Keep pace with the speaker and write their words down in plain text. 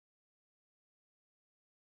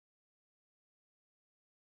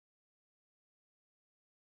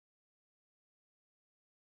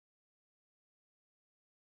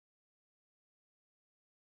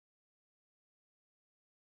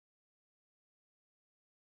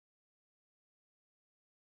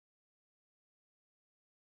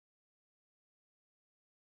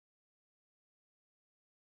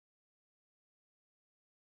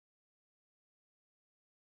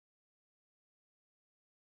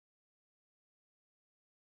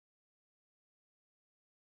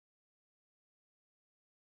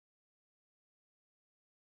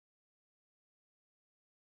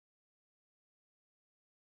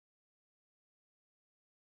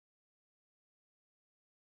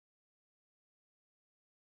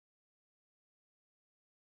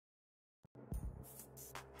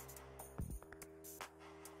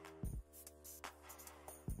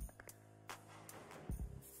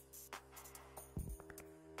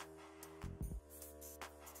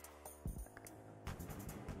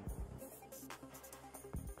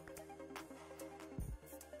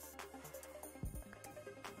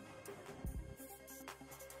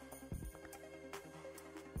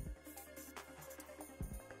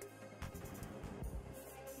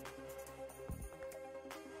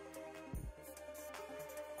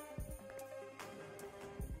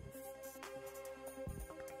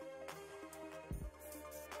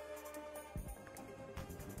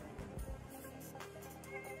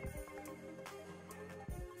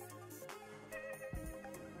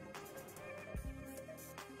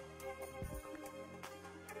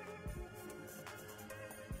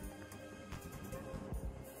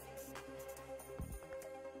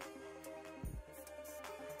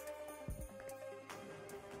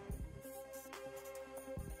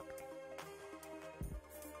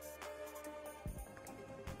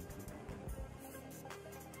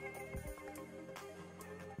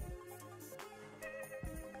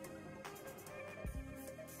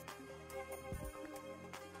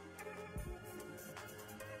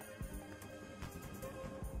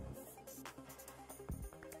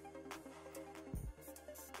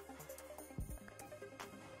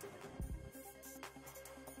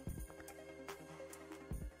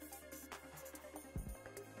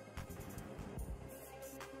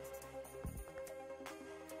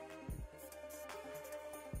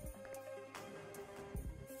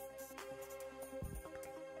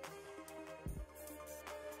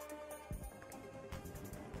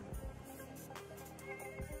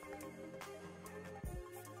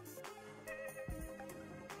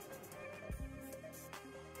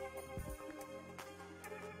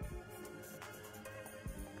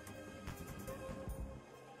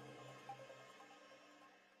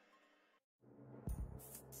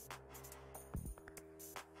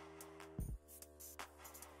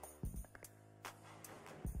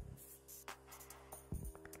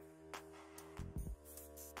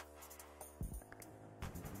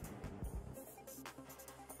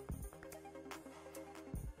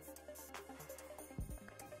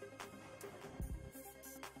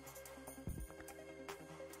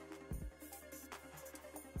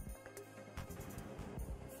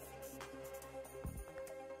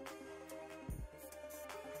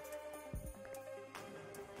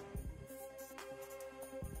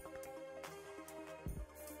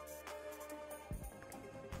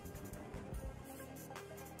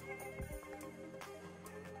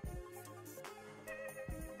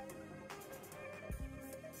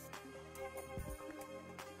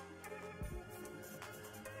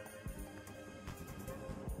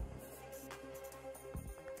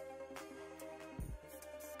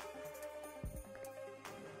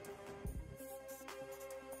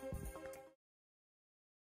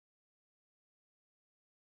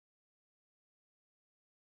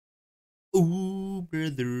Ooh,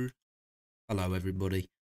 brother. Hello, everybody.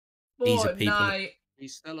 These are people. Fortnite.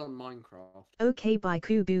 He's still on Minecraft. Okay, by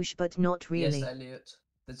kubus, but not really. Yes, Elliot.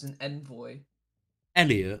 There's an envoy.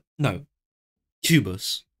 Elliot. No.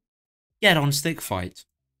 Kubus. Get on stick fight.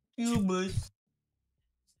 Kubus.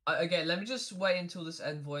 Okay, let me just wait until this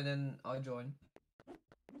envoy and then I join.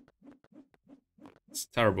 It's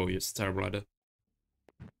terrible. It's a terrible idea.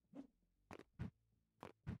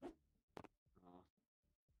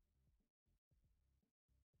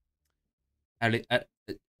 Elliot,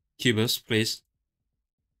 Kubus, please.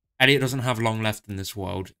 Elliot doesn't have long left in this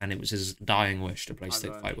world, and it was his dying wish to play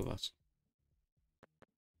stick fight with us.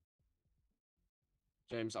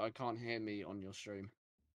 James, I can't hear me on your stream.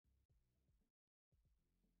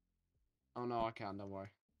 Oh no, I can, don't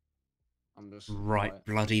worry. I'm just right quiet.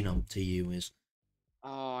 bloody numb to you is.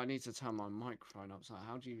 Oh, I need to turn my microphone up. So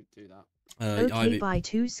how do you do that? Okay, by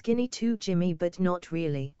too skinny, too Jimmy, but not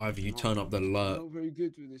really. Either you turn up the alert. I'm not very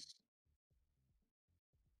good with this.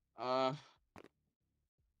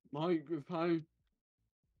 Microphone.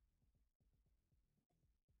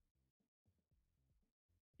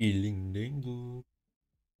 Ding ding.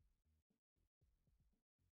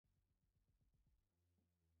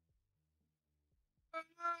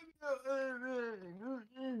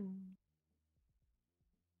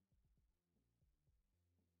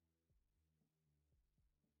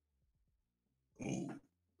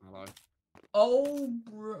 Hello. Oh,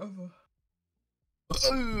 brother.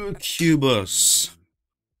 Kubus.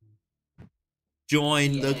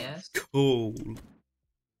 Join the call.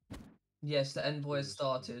 Yes, the envoy has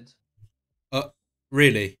started.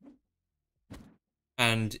 Really?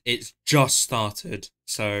 And it's just started.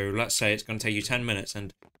 So let's say it's going to take you 10 minutes,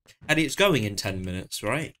 and it's going in 10 minutes,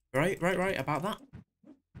 right? Right about that?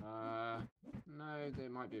 No, they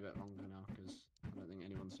might be a bit longer now because I don't think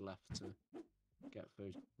anyone's left to get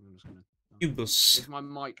food. I'm just gonna. Kubus. Is my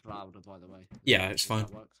mic louder, by the way? Yeah, it's fine.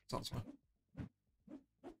 That works. That's fine.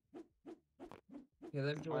 Yeah,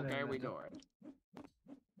 let me join. Okay, we do it.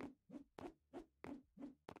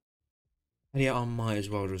 Yeah, I might as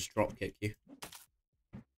well just drop kick you.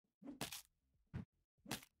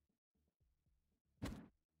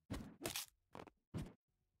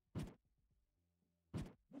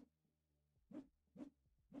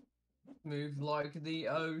 Move like the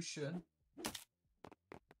ocean.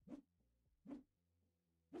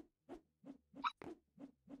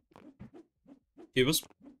 Kubus.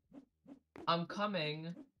 I'm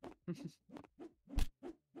coming.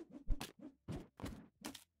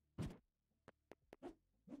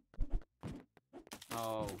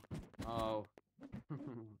 Oh. Oh.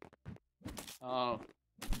 Oh.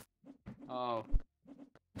 Oh.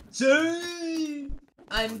 See?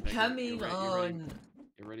 I'm Okay, coming on.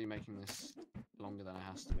 You're really making this longer than it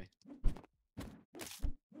has to be.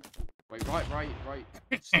 Wait, right.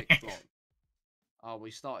 Stick block. Oh,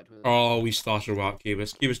 we started with. Oh, we started without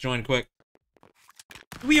Kubus. Kubus, join quick.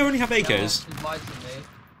 Do we only have AKs? Inviting me.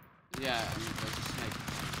 Yeah, and there's a snake.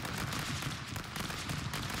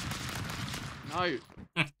 No.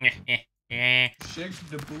 Shake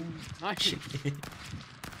the boot. No.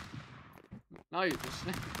 No, the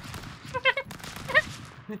snake.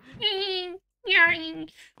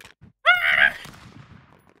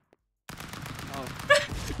 Oh.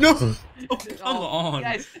 No! Oh, come on!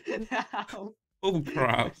 Yes. Oh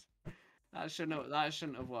crap! That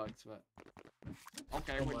shouldn't have worked, but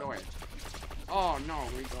okay, we do it. Oh no,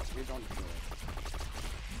 we don't do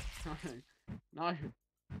it. No.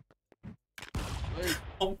 Luke.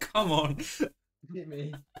 Oh come on! Hit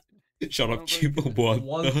me. Shut up, Cupid one.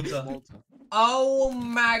 Walter. Oh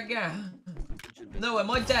my god! No, am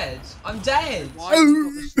I dead? I'm dead. Why have you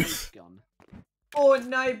got the snake gun? Oh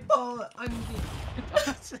no, but I'm.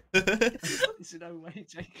 There's no way,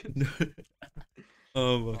 Jacob. No.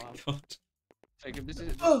 Oh my god. Jacob, this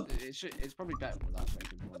is it's probably better without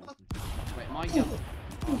Jacob. Wait, am I yellow?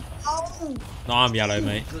 Oh. No, I'm yellow,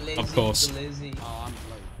 mate. Glizzy, Of course. Glizzy. Oh, I'm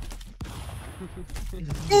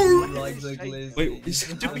Like the glizzy.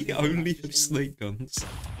 Wait, do we only have snake guns?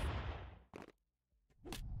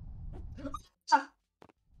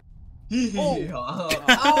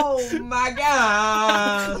 Oh my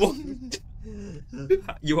god! What?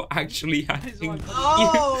 You're actually hacking.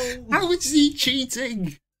 Oh! How is he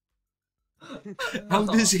cheating? How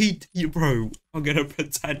does he, bro? I'm gonna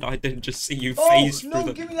pretend I didn't just see you phase through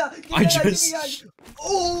the. Give me that! Give I me just. that.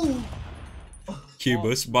 Oh!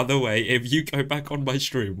 Kubus, by the way, if you go back on my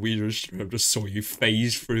stream, we just saw you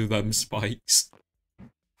phase through them spikes.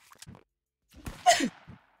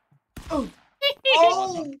 Oh!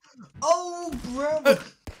 Oh! Oh, bro!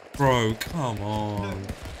 Bro, come on.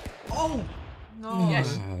 Oh! No.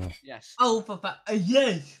 Yes. Yes. Oh,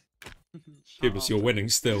 yes. Give us, you're winning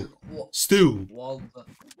still. What? Still. Walter.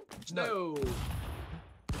 No.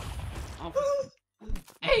 No. Oh,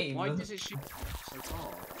 Aim. why does it shoot so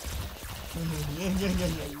far?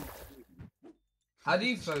 How do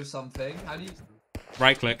you throw something? How do you?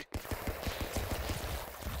 Right click.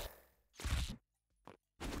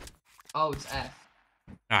 Oh, it's F.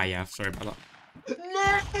 Ah, yeah. Sorry about that.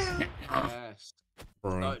 No. Yes.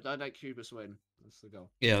 Bro. Don't let Kubus win. That's the goal.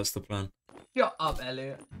 Yeah, that's the plan. Shut up,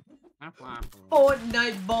 Elliot. Oh,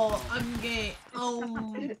 Fortnite ball. I'm gay.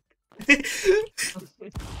 Oh.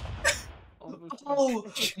 Oh,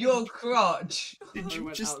 your crotch. Did I you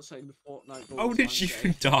went just? out saying the Fortnite How balls, did I'm you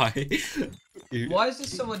gay. die? You- Why is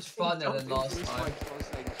this so much funner than last This time? time I was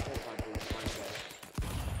saying Fortnite balls, I'm gay.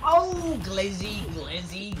 Oh, glizzy,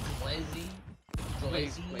 glizzy, glizzy.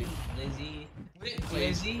 Please, Glizzy, please. glizzy. Please,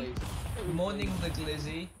 Glizzy. please. Morning the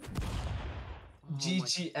glizzy. Oh my-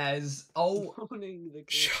 GGS. Oh. Morning the glizzy.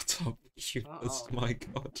 Shut up, you. Uh-oh. My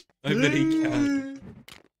God. Nobody can.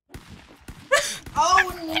 Oh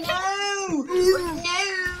no!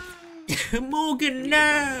 No! Morgan,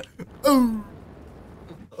 no. Oh.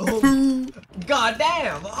 Oh, God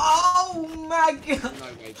damn! Oh my god! No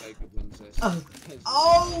way Jacob wins this. There's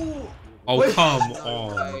Oh! Oh, Wait. come no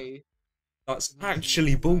on. way. That's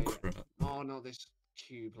actually bullcrap. Oh no, this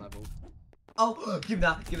cube level. Oh! Give me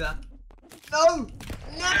that! Give me that! No!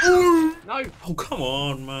 No! No! Oh, come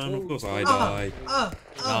on, man. Of course I Uh, die.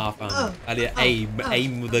 Nah, fam. Elliot, aim.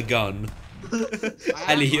 Aim with a gun.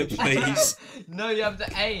 Elliot, please. No, you have to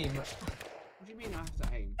aim. What do you mean I have to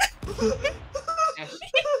aim? Yes.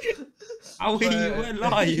 How are you You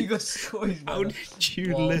alive? got squeezed. How did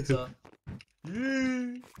you live?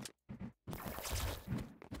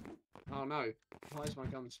 Oh no. Why is my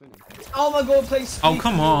gun spinning? Oh my god, play Oh,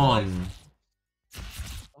 come on.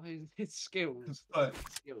 Why is it skills? What?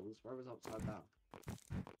 Skills. Where was upside down?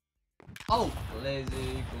 Oh!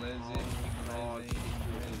 Glizzy, glizzy, Oh, glizzy,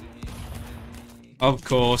 glizzy,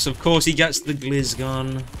 glizzy. Of course he gets the glizz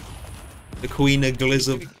gun. The queen of glizz He's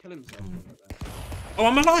of... gonna kill himself with it then. Oh,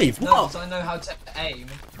 I'm alive. No, What? 'cause I know how to aim.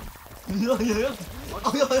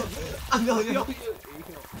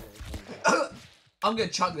 I'm gonna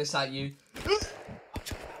chuck this at you.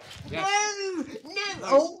 Yes.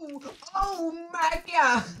 No! Oh my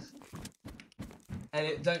god! And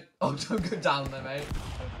it don't go down there, mate.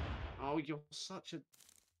 Oh, you're such a...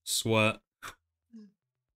 Sweat.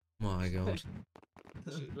 My God.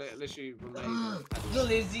 Literally remain on a pedal.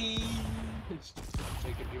 Glizzy!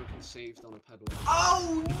 Jacob, you were conceived on a pedal.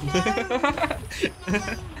 Oh no!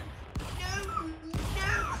 No!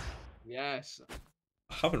 No! Yes.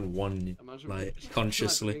 I haven't won, Imagine like,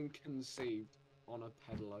 consciously. being conceived on a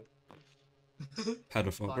pedalo.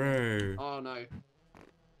 Pedophile. Bro. Oh no.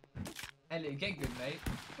 Elliot, get good, mate.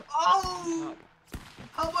 Oh!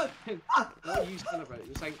 How much? What are you celebrating?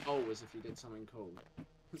 You're saying oh as if you did something cool.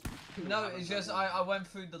 No, it's just I went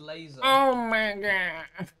through the laser. Oh my God.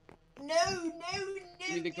 No!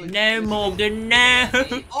 No, Morgan, no.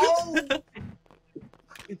 Oh!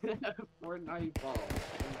 Fortnite ball.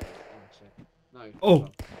 Oh shit. No. Oh.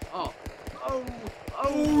 Oh.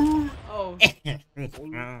 Oh.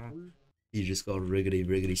 You just got a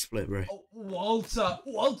riggedy split, bro. Oh, Walter,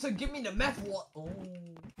 give me the meth. What? Oh.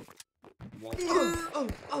 Walter. Put your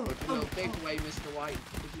little dick away, Mr. White.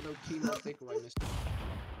 Put your little chemo dick away, Mr.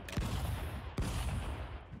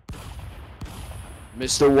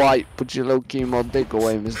 Mr. White, put your little chemo dick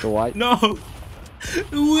away, Mr. White. No.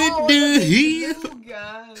 What the hell?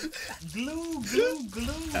 Glue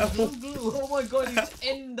gun. Glue. Oh my god, he's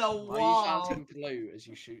in the Why are you wall. shouting glue as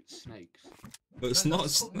you shoot snakes? But it's No, not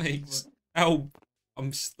that's what we snakes. Help.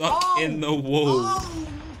 I'm stuck in the wall. Oh!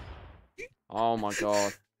 Oh my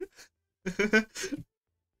god.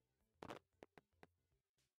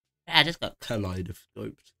 I just got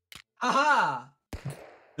kaleidoscoped. Haha!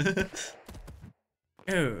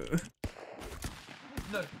 Oh.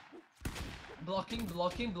 No. Blocking.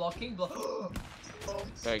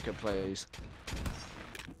 Jacob, please.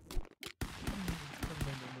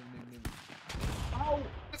 Ow!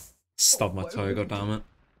 Stub my toe, goddammit.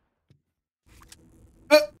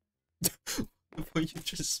 Before you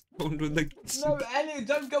just spawned with the... No, Elliot,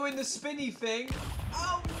 don't go in the spinny thing.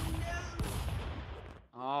 Oh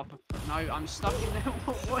Oh, no, I'm stuck in there.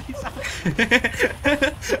 What is that?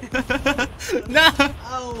 No!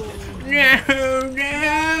 no!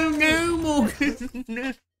 Oh! No, Morgan!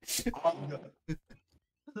 No!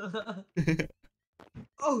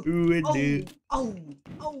 Oh! Who would do? Oh!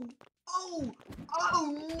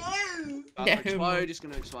 No! Explode, it's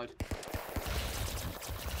gonna explode.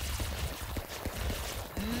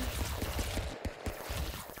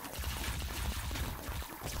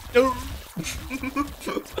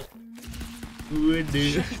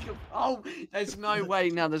 Oh, there's no way.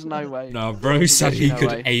 No, there's no way. No, bro said There's he no could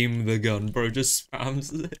way. aim the gun. Bro just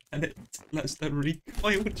spams it and it lets them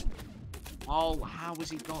recoil. Oh, how has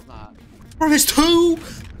he got that? Bro, there's two!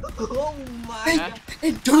 Oh my It, god.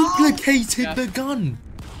 it duplicated Yeah. the gun!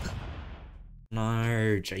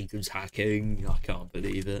 No, Jacob's hacking. I can't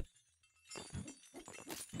believe it.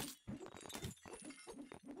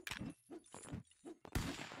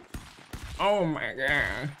 Oh my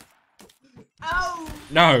god. Ow!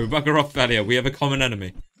 No, bugger off, Elliot. We have a common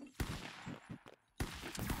enemy.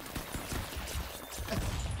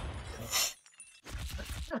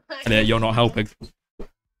 Elliot, you're not helping.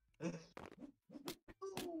 Wait,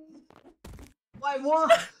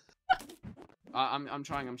 what? I'm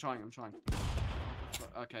trying.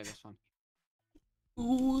 Okay, that's fine.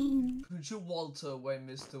 Put your Walter away,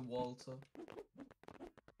 Mr. Walter.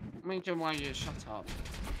 Me too, why you shut up?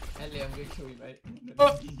 Ellie, I'm gonna kill you, mate.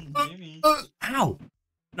 Maybe. Ow!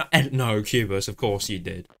 No, no, Cubus, of course you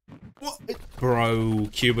did. What? Bro,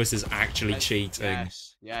 Cubus is actually cheating.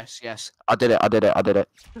 Yes. I did it.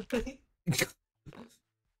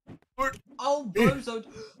 Oh, Bozo.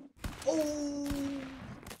 Oh.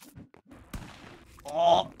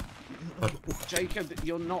 Oh, Jacob,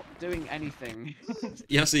 you're not doing anything.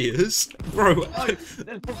 Yes, he is. Bro, Oh,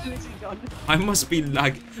 then what has he done? I must be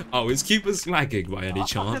Oh, is Cubus lagging by any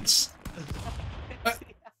chance?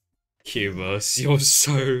 Cubus, you're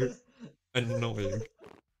so annoying.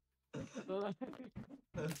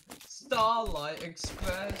 Starlight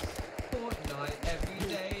Express. Fortnite every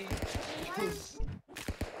day.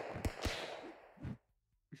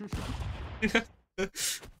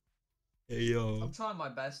 Hey, yo. I'm trying my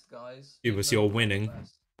best, guys. Cubus, Even though you're I'm not winning. the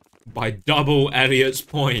best. By double Elliot's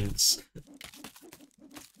points.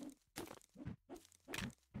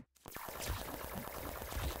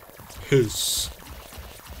 Piss.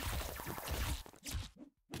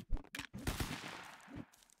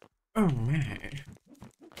 Oh man.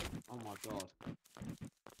 Oh my god.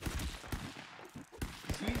 Do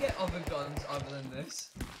we get other guns other than this?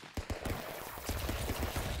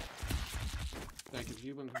 Jacob,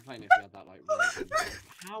 you wouldn't complain if you had that, like, really good.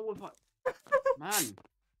 How have I... Man.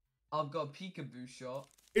 I've got a peekaboo shot.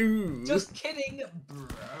 Ooh. Just kidding,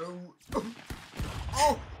 bro.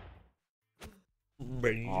 Oh!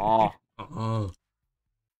 Oh.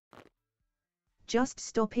 Just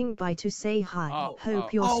stopping by to say hi. Oh,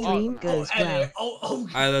 Hope your oh, stream oh, goes well. Elliot, oh!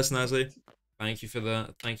 Hi there, Snazzy. Thank you for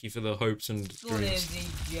the hopes and dreams.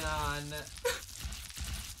 Slizzy gun.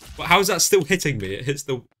 But how's that still hitting me? It hits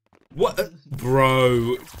the... What?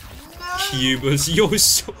 Bro. Cubus, you're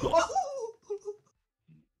so...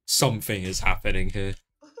 Something is happening here.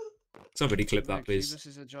 Somebody clip that, please. This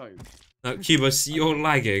is a joke. No, Cubus, you're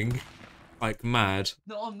lagging. Like mad.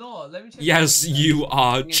 No, I'm not. Let me check. Yes, you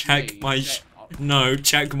are. Yes, Check me. my... Check- No,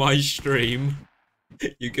 check my stream.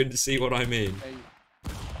 You can see what I mean.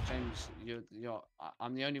 James,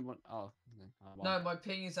 I'm the only one. Oh. No, my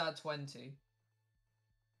ping is at 20.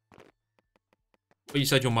 But you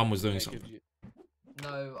said your mum was doing Jacob, something.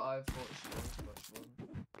 No, I thought she was one.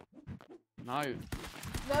 No.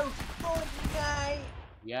 No, Fortnite!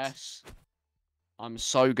 Yes. I'm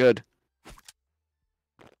so good.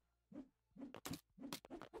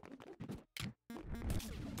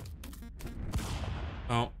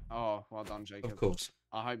 Oh, Oh, well done, Jacob. of course.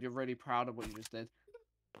 I hope you're really proud of what you just did.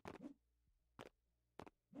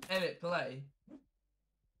 Elliot, play.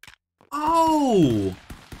 Oh!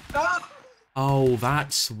 Ah! Oh,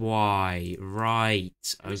 that's why. Right.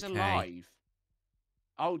 Who's Okay. alive?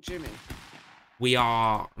 Oh, Jimmy. We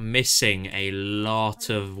are missing a lot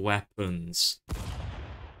of weapons.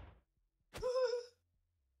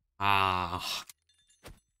 Ah.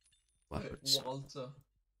 Weapons. Walter.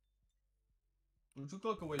 Would you go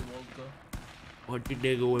away, Walter? What did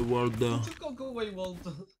they go with Walter? Would you go away,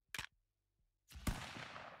 Walter?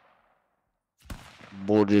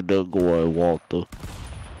 What did they go with Walter?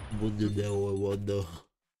 What did they go with Walter?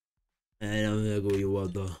 I don't know go with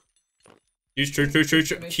Walter. True.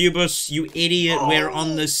 Cubus, you idiot, we're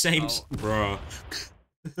on the same bruh.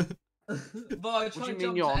 But I What tried do you to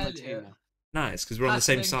mean you're jump on to the team Elliot. now? Nice, because we're on the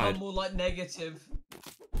same side. More like negative.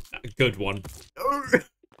 Good one.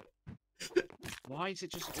 Why is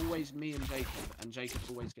it just always me and Jacob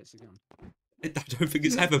always gets the gun? I don't think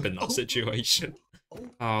it's ever been that situation. Oh,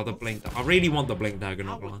 Oh, the blink. I really want the blink dagger,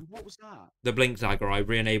 How, not gonna lie. what was that? The blink dagger, I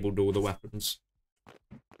re-enabled all the weapons.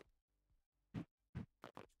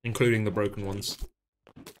 Including the broken ones.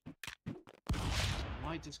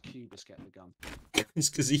 Why does Cubus get the gun? It's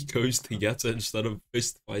because he goes to get it instead of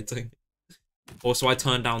fist fighting. Also, I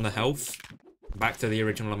turned down the health. Back to the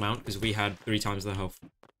original amount, because we had 3 times the health.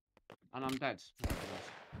 And I'm dead.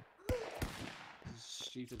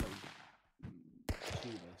 Stupid little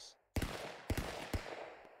kubus.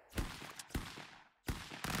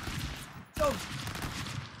 Go!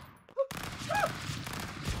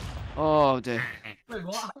 Oh dear. Wait,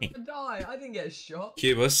 what? How did I die? I didn't get a shot.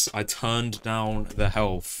 Kubus, I turned down the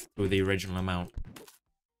health to the original amount.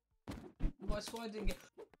 Well, I swear I didn't get...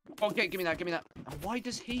 Okay, give me that, give me that. Why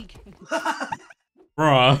does he get...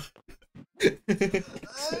 Bruh.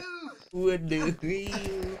 Oh! What the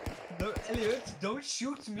hell? No, Elliot, don't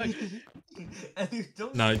shoot me. Elliot,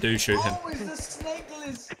 don't No, do shoot him. Oh, it's the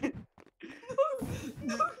snakeless.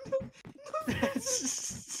 No, no, no,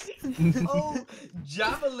 no. Oh,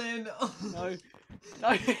 javelin. Oh. No. No,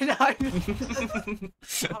 no. How did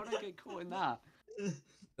I get caught in that?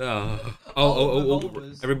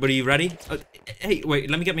 revolvers. Everybody ready? Hey, wait,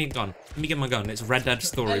 let me get my gun. Let me get my gun. It's Red Dead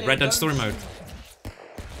Story. Elliot, Red Dead don't Story mode.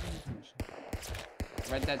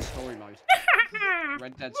 Red Dead Story mode.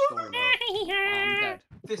 Red Dead Story mode. I'm dead.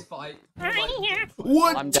 Fist fight.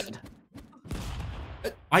 What? I'm dead.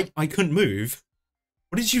 I couldn't move.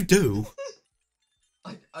 What did you do?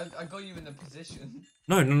 I got you in a position.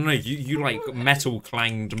 No. You like metal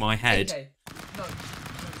clanged my head. Okay. No.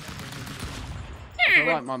 I feel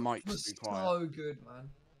like my mic's You're too quiet. so good, man.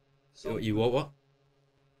 So You what?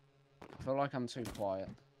 I feel like I'm too quiet.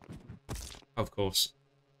 Of course.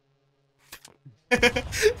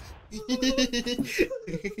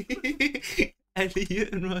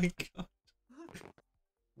 Elliot, my god.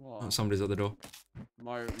 What? Oh, somebody's at the door.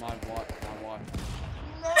 My wife.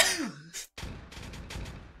 No.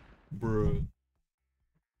 Bro.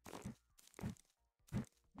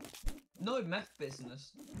 No meth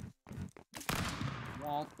business.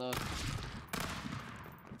 What the?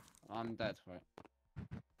 I'm dead, right?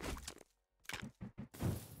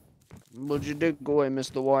 But you did go away,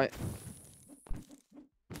 Mr. White.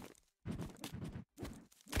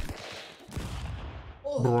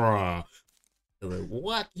 Oh. Bruh.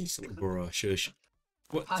 What? He's bruh, shush.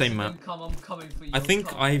 What same map? Come, I'm coming for you. I think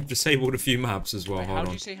come. I've disabled a few maps as well. Wait, how Hold do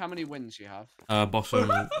on. you see how many wins you have?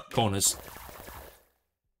 Bottom corners.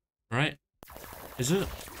 Right? Is it?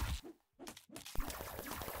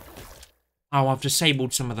 Oh, I've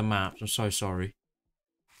disabled some of the maps. I'm so sorry.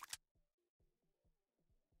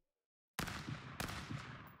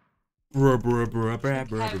 Bruh.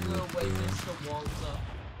 Take away, Mr. Walter.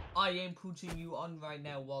 I am putting you on right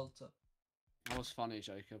now, Walter. That was funny,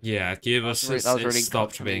 Jacob. Yeah, give us. That was really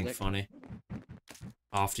stopped good being comedic. funny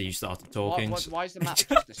after you started talking. Why is the map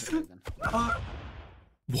just disappeared then?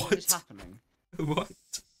 What is What? happening? What?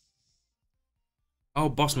 Oh,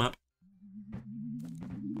 boss map.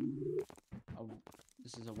 Oh,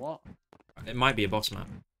 this is a what? It might be a boss map.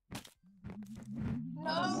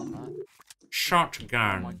 I don't want that.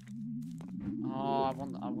 Shotgun. Oh, I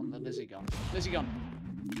want the Lizzie gun. Lizzie gun.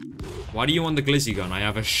 Why do you want the glizzy gun? I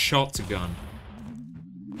have a shotgun.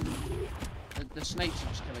 The snakes are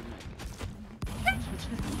just killing me.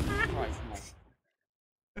 Right, come on.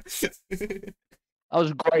 That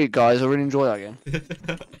was great, guys. I really enjoyed that game.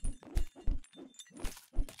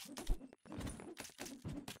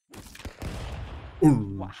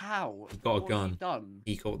 Ooh, What? How? got a What have gun. you done?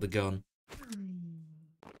 he caught the gun.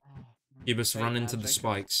 Oh, Cubus, Wait, run into the Jacob.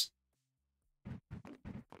 spikes.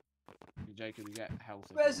 Jacob, you get health.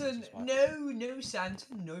 if you Present. run into spikes. No Santa,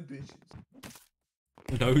 no bitches.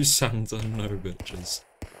 No Santa, no bitches.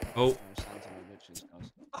 Oh, No Santa, no bitches,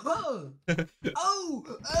 guys. Oh. Oh.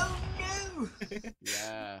 Oh no.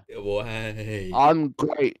 Yeah. way. I'm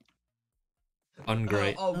great.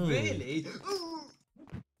 Ungreat. Oh, really? Ooh.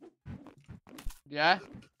 Yeah?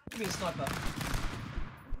 Give me a sniper.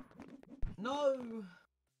 No.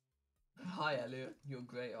 Hi, Elliot. You're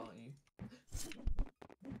great, aren't you?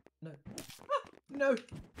 No. Ah, no.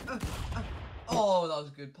 Oh, that was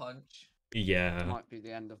a good punch. Yeah. Might be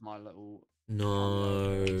the end of my little...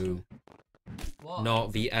 No. What?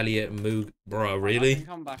 Not the Elliot Moog. Bro, I really? can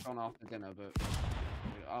come back on after dinner, but...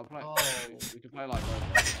 I'll play... Oh. We can play like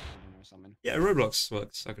Roblox or something. Yeah, Roblox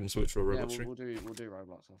works. I can switch for a Yeah, Roblox stream. we'll do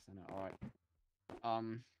Roblox after dinner. Alright.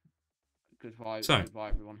 Goodbye, So. goodbye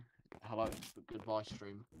everyone. Hello, goodbye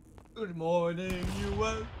stream. Good morning, you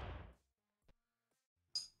will.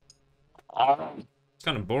 It's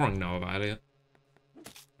kind of boring now about Elliot.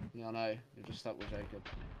 Yeah, I know. You're just stuck with Jacob.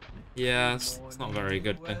 Yeah, it's not very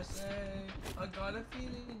good. USA. I got a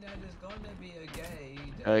feeling that it's gonna be a gay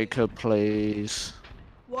day. Jacob, please.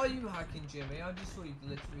 Why are you hacking, Jimmy? I just saw you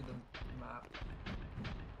glitch through the map.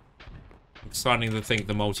 I'm starting to think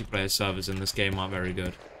the multiplayer servers in this game aren't very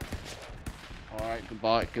good. Alright,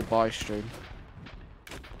 goodbye stream.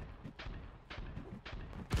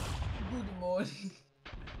 morning.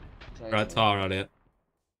 Right, tar, Elliot.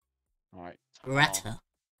 Alright. Ratter.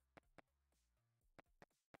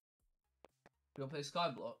 You wanna play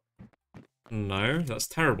Skyblock? No, that's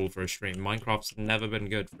terrible for a stream. Minecraft's never been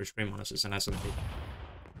good for a stream unless it's an SMP.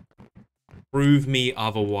 Prove me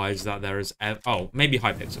otherwise that there is oh, maybe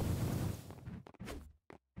Hypixel.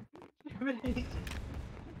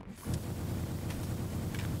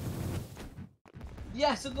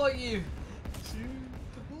 Yes, I got you!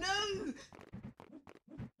 No!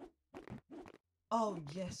 Oh,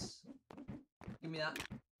 yes. Give me that.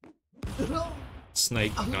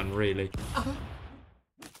 Snake gun, really.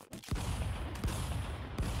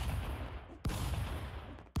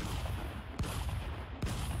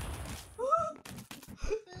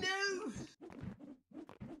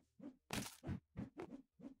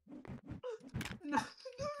 No!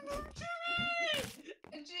 No,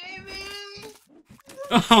 Jimmy! Jimmy!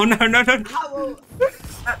 Oh, no, no, no. How?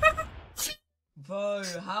 Bro,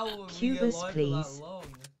 how are we Kubus, alive for please. that long?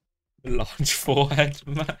 Large forehead,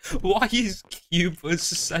 man. Why is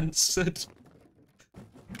kubus censored?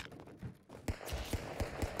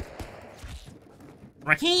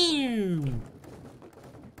 Raheem!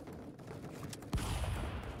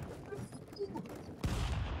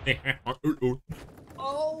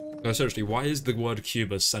 Oh! No, seriously, why is the word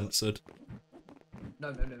kubus censored?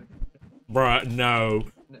 No, no, no. Bruh, no.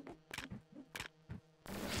 No.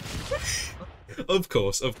 Of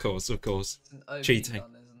course, of course, of course. It's an OP Cheating.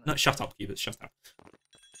 gun, isn't it? No, shut up, Cubus, shut up.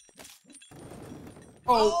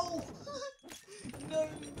 Oh! No!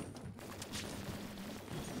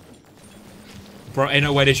 Bro, in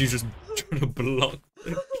a way did you just try to block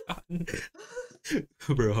the gun?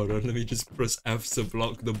 Bro, hold on, let me just press F to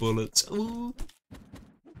block the bullets. Ooh.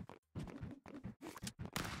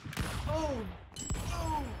 Oh!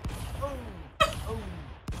 Oh! Oh! Oh!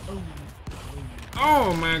 Oh!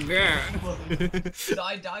 Oh my god.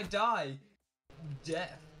 Die, die, die!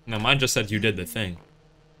 Death. No, mine just said you did the thing.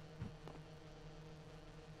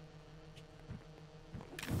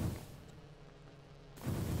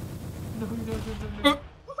 No, no, no, no,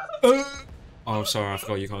 no. Oh, sorry, I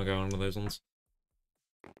forgot you can't go on one of those ones.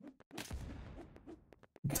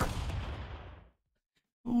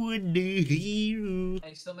 What do you?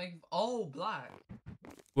 Hey, still making. Oh, black.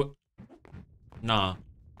 What? Nah.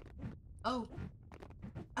 Oh.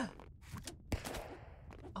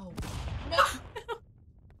 Oh. No!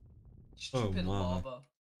 Stupid my. lava.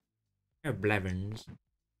 You're blevins.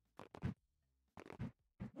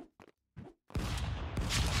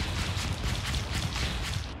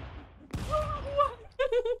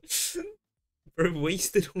 Bro,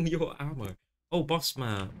 wasted all your ammo. Oh, boss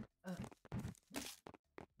man.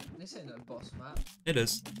 This ain't no boss map. It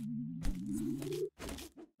is.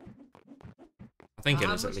 I think it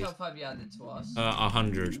How is at much least. health have you added to us?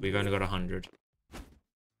 100. We've only got 100.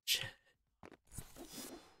 Shit.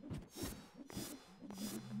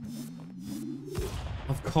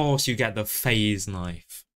 Of course you get the phase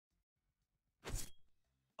knife.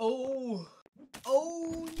 Oh!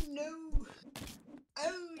 Oh no!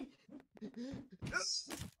 Oh!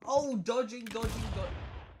 Oh, dodging, dodging, dodging.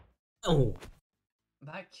 Oh.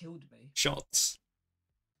 That killed me. Shots.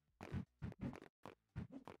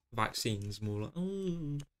 Vaccines more like.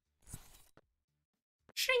 Oh.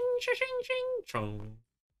 Shing, shing, shing, shing, chong.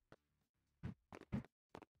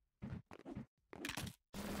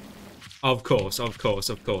 Of course, of course,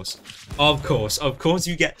 of course. Of course, of course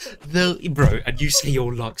you get the... Bro, and you say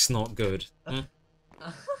your luck's not good. Hmm?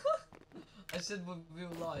 I said with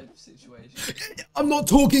real life situation. I'm not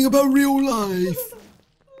talking about real life.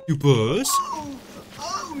 You buzz? Oh!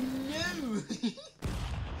 Oh no!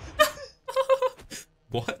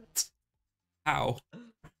 What? How?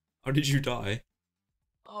 How did you die?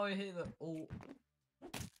 Oh, I hit the. Oh.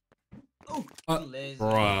 Oh! Lizzie.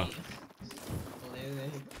 Bruh.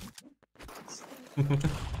 Lizzie.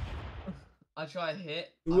 I tried to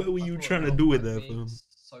hit. What were I you thought trying to it do with might that, be fam?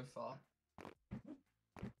 So far.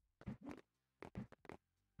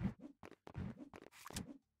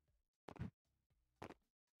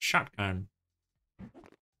 Shotgun.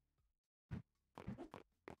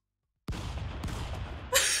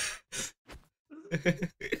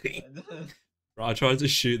 Bro, I tried to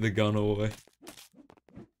shoot the gun away.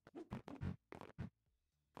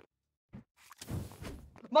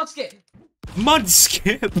 Musket! Mud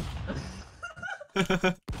skip!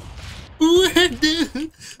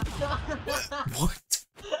 What?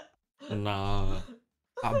 Nah.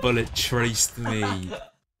 That bullet traced me.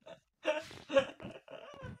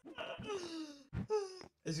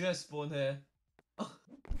 It's gonna spawn here.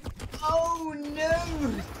 Oh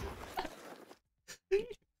no!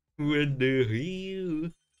 What do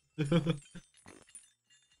you?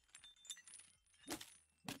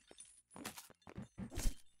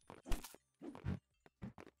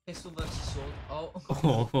 Pistol versus sword. Oh.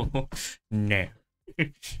 Oh, no.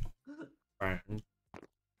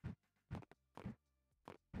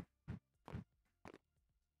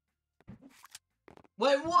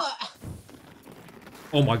 Wait, what?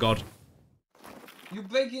 Oh my god. You're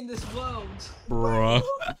breaking this world. Bruh.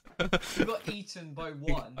 You got eaten by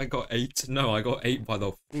one. I got 8. No, I got 8 by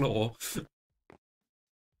the floor.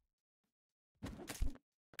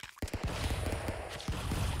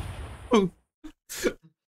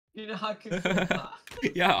 You know how I control that?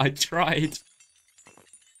 Yeah, I tried.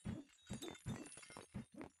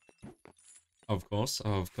 Of course,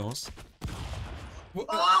 of course.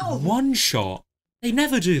 Oh! One shot? They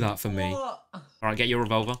never do that for me. What? Alright, get your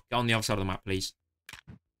revolver. Get on the other side of the map, please.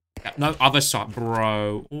 Yeah, no, other side,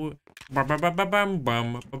 bro. Ooh. Bum, bum, bum, bum, bum,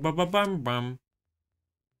 bum, bum, bum, bum, bum.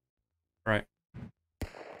 Right.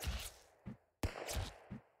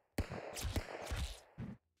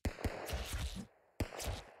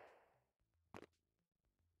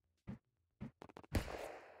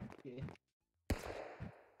 Yeah.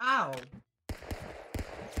 Ow!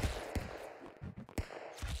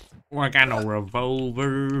 I got a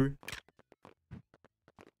revolver.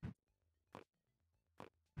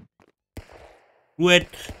 What?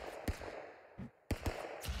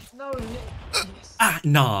 No, yes. Ah,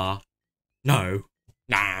 nah. No.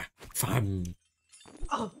 Nah. Fun.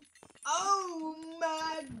 Oh! Oh,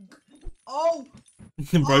 man! Oh!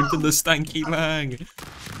 Road to the stanky lang.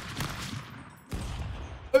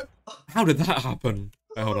 How did that happen?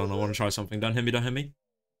 Wait, hold on, I want to try something. Don't hit me, don't hit me.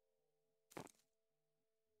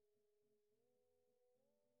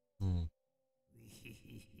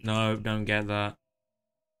 No, don't get that.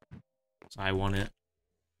 I want it.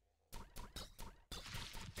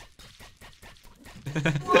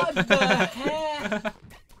 What the heck?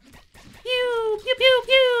 Pew, pew, pew,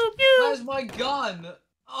 pew, pew. Where's my gun?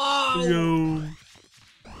 Oh! Yo.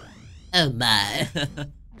 Oh my.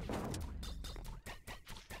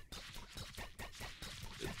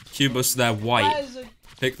 Kubus, they're white. Where's a...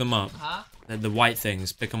 Pick them up. Huh? They're the white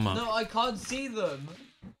things. Pick them up. No, I can't see them.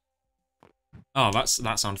 Oh, that's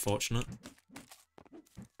unfortunate.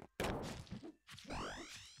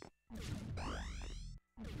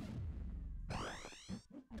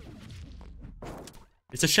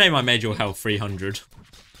 It's a shame I made your health 300.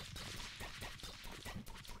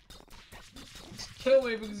 Kill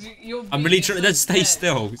me because you're. I'm really being trying. so Then stay dead.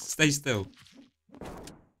 still. Stay still.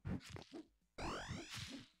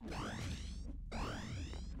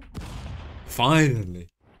 Finally.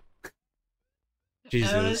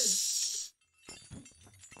 Jesus.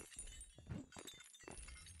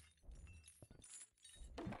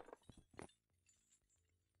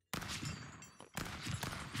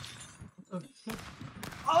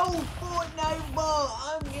 Oh, Fortnite ball!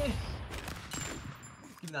 I'm gonna.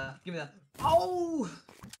 Give me that. Give me that. Oh!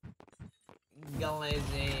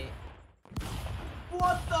 Glazzy.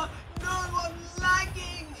 What the? No, I'm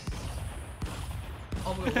lagging!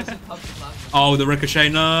 Oh, wait, what's the pumpkin lagging? Oh, the ricochet.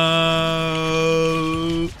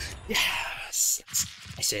 No. Yes.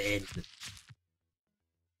 It's in.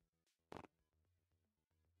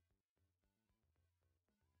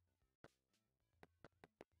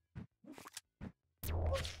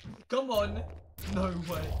 Come on! No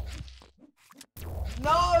way!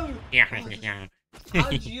 No! Yeah.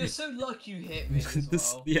 You're so lucky you hit me as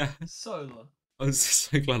well. Yeah. So lucky. I was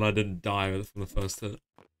so glad I didn't die from the first hit.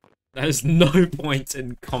 There's no point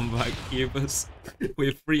in combat, Cubus. We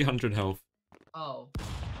have 300 health. Oh.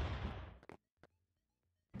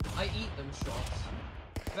 I eat them shots.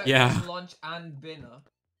 Breakfast, Yeah. lunch, and dinner.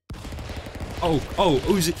 Oh,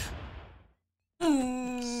 Uzi.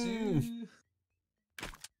 Sue.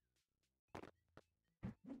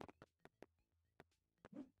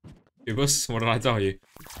 Cubus, what did I tell you?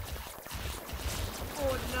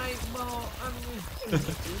 Fortnite more.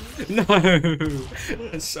 No!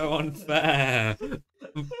 It's so unfair.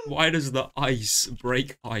 Why does the ice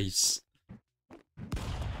break ice? I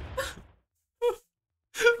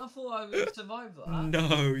thought I would survive that.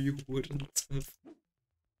 No, you wouldn't have.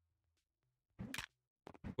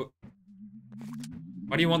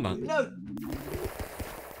 Why do you want that? No!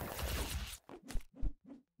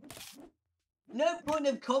 No point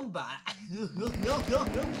of combat.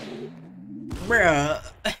 Bruh.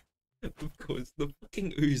 Of course, the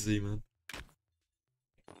fucking Uzi, man.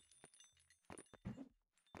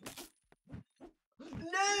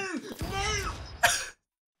 No! No!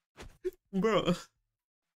 Bruh.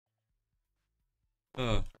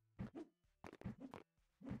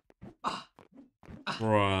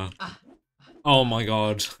 Bruh. Oh my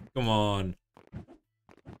god. Come on.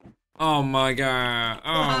 Oh my god.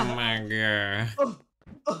 Oh my god.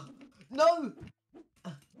 Oh, no!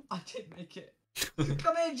 I didn't make it.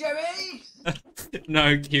 Come here, Jerry!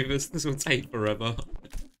 No, Cubus, this will take forever.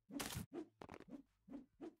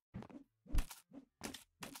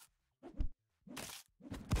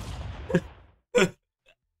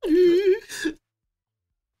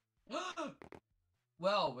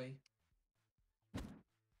 Where are we?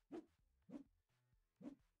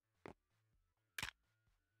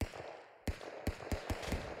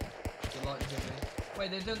 Good luck, Jimmy.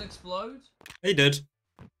 Wait, they don't explode? They did.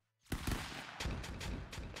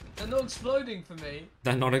 They're not exploding for me.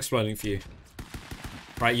 They're not exploding for you.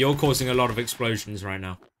 Right, you're causing a lot of explosions right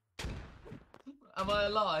now. Am I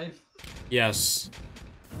alive? Yes.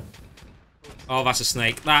 Oh, that's a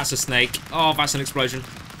snake. That's a snake. Oh, that's an explosion.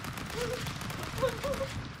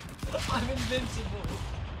 I'm invincible.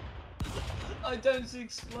 I don't see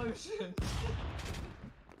explosions.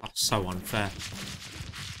 That's so unfair.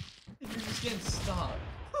 You're just getting stuck.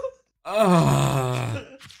 Ugh.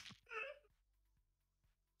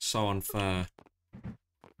 So unfair.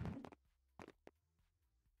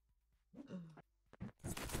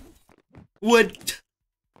 Wood.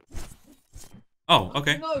 Oh,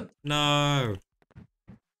 okay. No! No.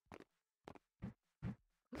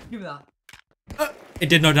 Give me that. It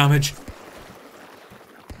did no damage.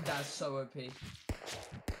 That's so OP.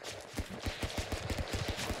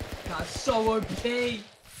 That's so OP!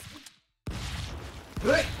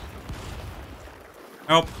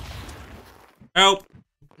 Help. Help.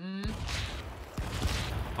 Mm.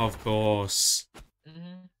 Of course.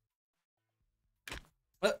 Mm-hmm.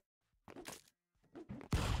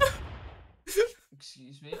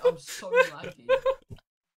 Excuse me, I'm so laggy.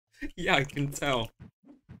 Yeah, I can tell.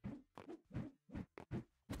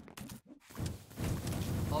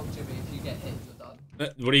 Oh, Jimmy, if you get hit, you're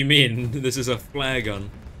done. What do you mean? This is a flare gun.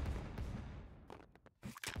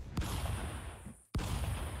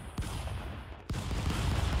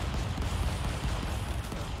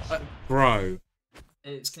 Bro,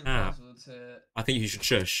 It's Snap. impossible to... I think you should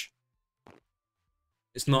shush.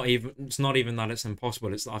 It's not even that it's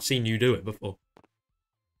impossible. It's I've seen you do it before.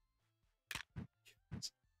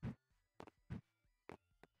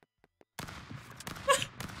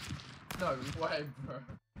 No way, bro.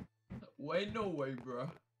 No way, bro.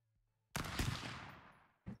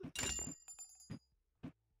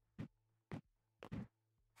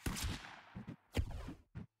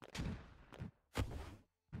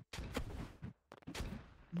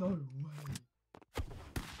 No way.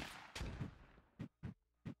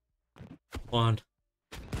 One.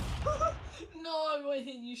 No, I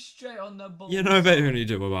hit you straight on the ball. You know, I bet you only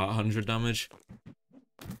do about 100 damage.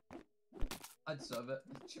 I deserve it.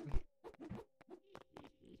 Jimmy.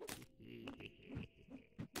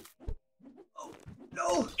 Oh,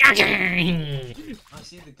 no! I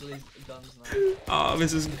see the guns now. Oh,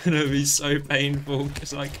 this is gonna be so painful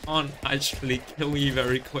because I can't actually kill you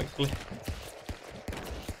very quickly.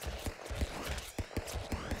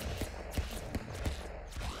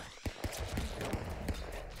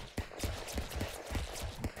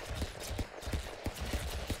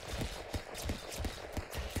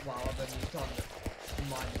 Wow, I've only done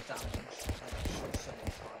minor damage. Shot so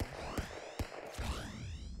many times.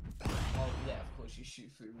 Oh yeah, of course you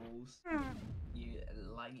shoot through walls. You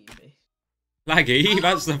laggy me. Laggy?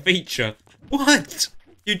 That's the feature. What?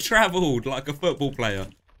 You travelled like a football player.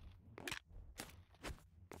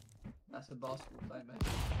 That's a basketball player, mate.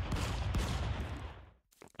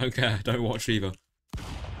 Okay, I don't watch either.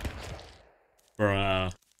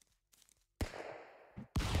 Bruh.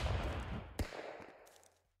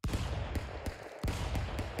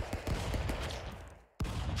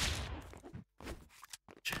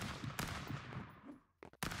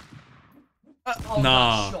 Oh,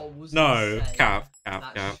 Nah. that shot was No. insane. Cap.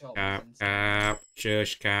 That shot was insane. Cap.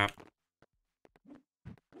 Shush, cap.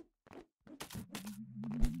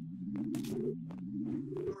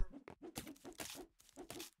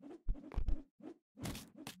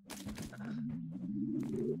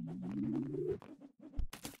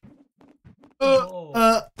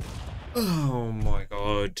 Oh, Oh my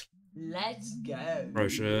god. let's go. Bro,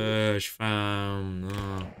 shush, fam.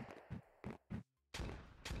 No.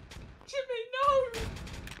 Jimmy,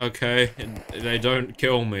 no! Okay, they don't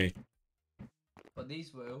kill me. But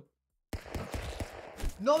these will.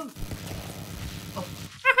 No! Oh,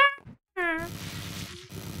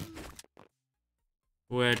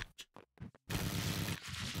 Where?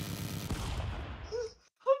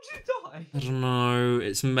 how'd you die? I don't know.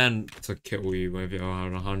 It's meant to kill you if you're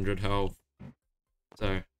on 100 health.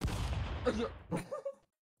 So,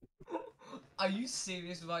 Are you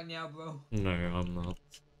serious right now, bro? No, I'm not.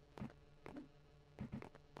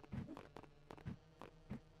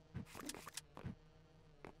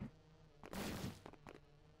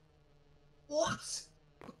 What?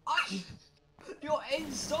 You're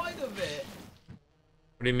inside of it.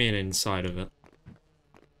 What do you mean inside of it?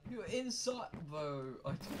 You're inside, bro.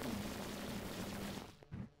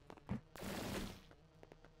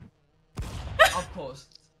 Of course,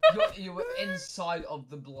 you were inside of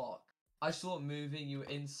the block. I saw it moving. You were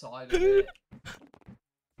inside of it.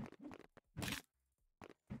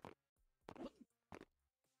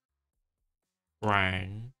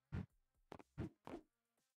 Rang.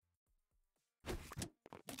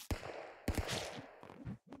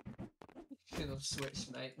 Should have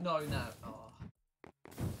switched, mate. No, no. Oh.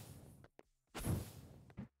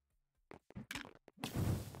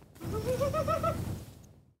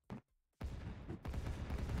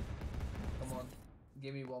 Come on,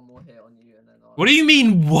 give me one more hit on you, and then I'll... What do you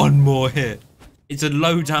mean one more hit? It's a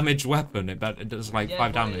low damage weapon. It does like yeah,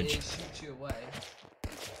 5 but damage. It shoots you away.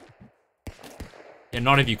 Yeah,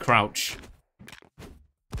 not if you crouch.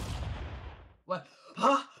 What?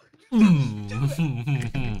 Huh? Hmm.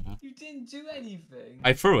 You didn't do anything.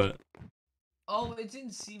 I threw it. Oh, it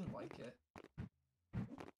didn't seem like it.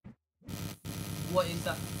 What is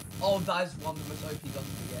that? Oh, that is one of the most OP guns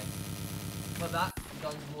in the game. But that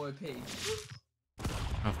gun's more OP.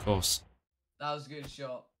 Of course. That was a good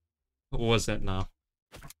shot. What was it now?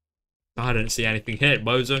 I didn't see anything hit,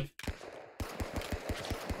 Bozo.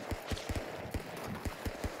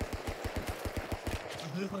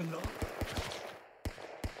 No.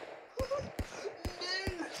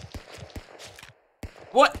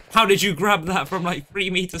 What? How did you grab that from like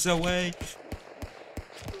 3 meters away?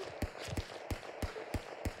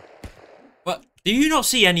 But do you not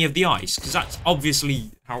see any of the ice? Because that's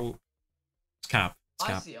obviously how... It's cap. It's I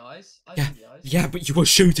cap. see ice. I Yeah, see the ice. yeah, but you were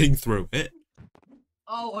shooting through it.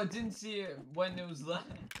 Oh, I didn't see it when it was there.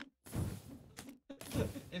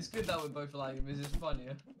 It's good that we're both lagging, because it's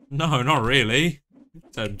funnier. No, not really.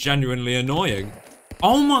 It's genuinely annoying.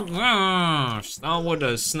 Oh my gosh! That were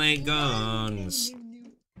the snake guns.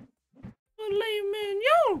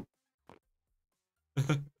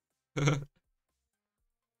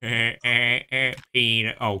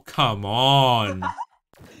 Peanut. Oh, come on.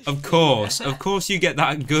 Of course you get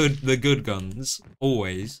that the good guns.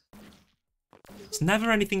 Always. It's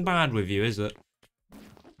never anything bad with you, is it?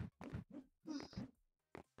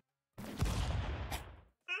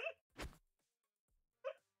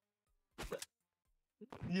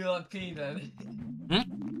 You like pee then?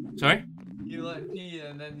 Hmm? Sorry? You like pee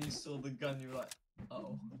and then you saw the gun, you were like, uh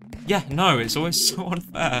oh. Yeah, no, it's always so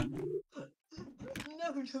unfair. No.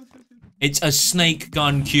 It's a snake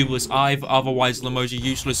gun, Kubus. I've otherwise the most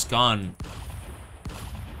useless gun.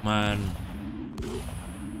 Man.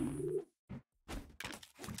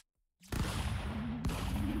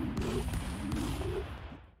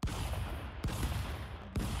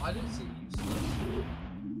 I didn't see useless.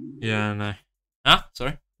 Yeah, no. Ah,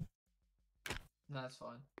 sorry. No, that's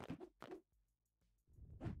fine.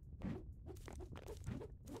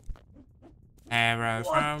 Arrow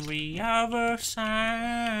from the other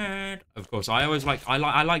side. Of course, I always like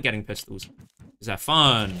I like getting pistols. Is that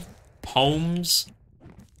fun? Holmes.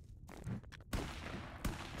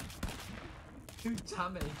 Shoot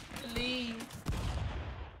Tammy. Leave.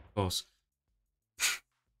 Of course.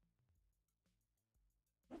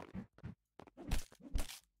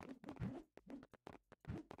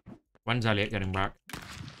 When's Elliot getting back?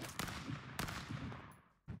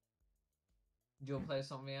 Do you want to play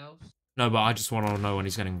something else? No, but I just want to know when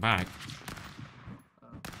he's getting back. Oh.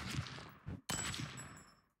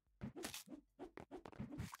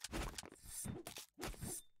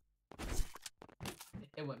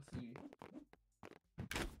 It went for you.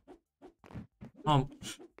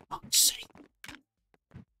 Fuck's sake.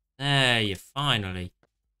 There, you finally.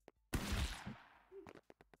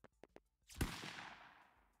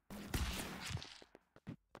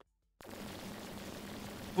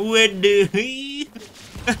 What do he?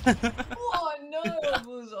 Oh no, it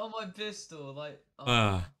was on my pistol, like...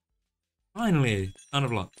 Oh. Finally, ton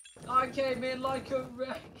of luck. I came in like a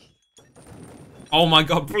wreck. Oh my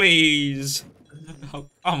god, please. Oh,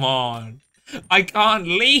 come on. I can't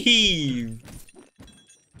leave.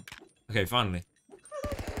 Okay, finally.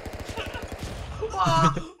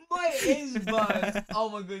 Ah, my ears burnt. Oh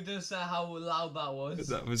my goodness, how loud that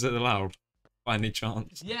was. Was it allowed? By any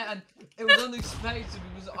chance? Yeah, and it was unexpected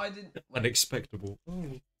because I didn't... Wait, Unexpectable. Oh. I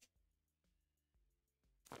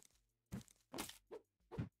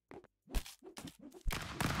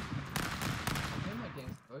think my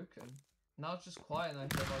game's broken. Now it's just quiet and I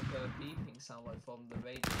hear like a beeping sound like from the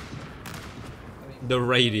radiator. The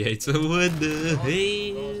radiator. What the Oh,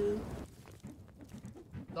 hell?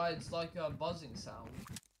 Like, it's like a buzzing sound.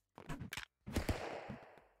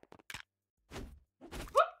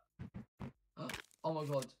 Oh my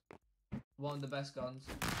god. One of the best guns.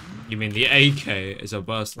 You mean the AK is a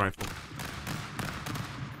burst rifle?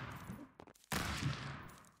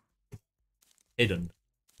 Hidden.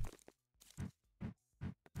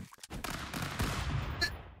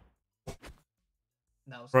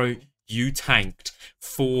 Now it's Bro, cool. you tanked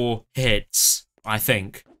 4 hits, I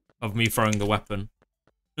think, of me throwing the weapon.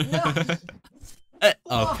 Okay,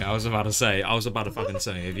 I was about to fucking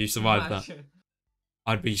say, if you survived that, Imagine.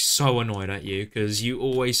 I'd be so annoyed at you, because you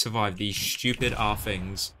always survive these stupid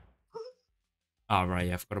things. Oh, right,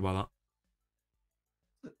 yeah, I forgot about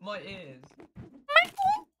My ears.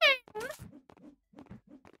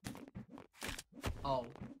 Oh.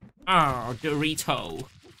 that. Oh, Dorito.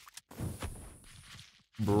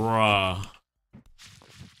 Bruh.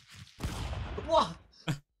 What?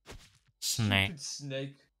 Snake.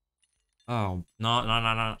 Snake. Oh,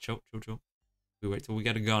 no. Chill. We wait till we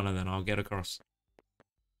get a gun and then I'll get across.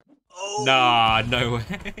 Oh. Nah, no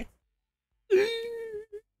way.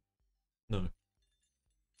 No.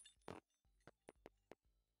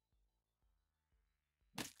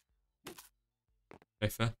 Okay,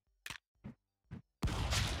 fair.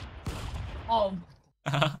 Oh.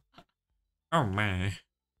 Oh, man.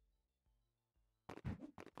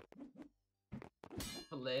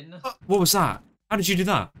 Flynn. What was that? How did you do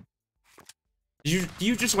that? Do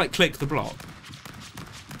you just, like, click the block?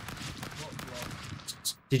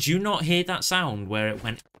 What? Did you not hear that sound where it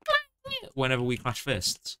went whenever we clash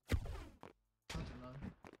fists? I don't know.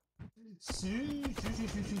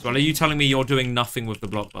 So are you telling me you're doing nothing with the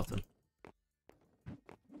block button?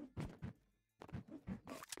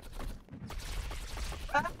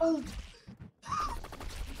 Ow.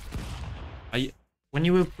 When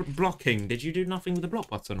you were blocking, did you do nothing with the block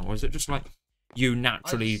button, or is it just like you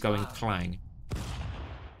naturally just going slammed. clang?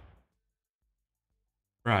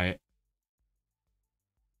 Right.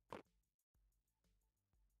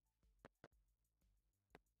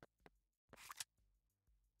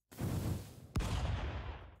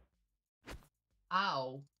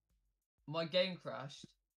 Ow. My game crashed.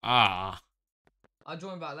 Ah. I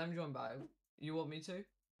join back. Let me join back. You want me to?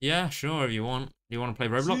 Yeah, sure, if you want. Do you want to play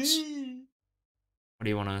Roblox? See? Or do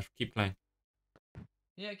you want to keep playing?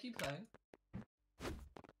 Yeah, keep playing.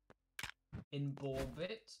 In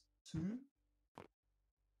Borbit 2.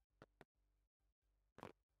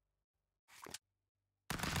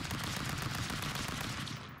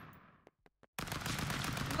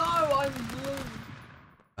 No, I'm blue.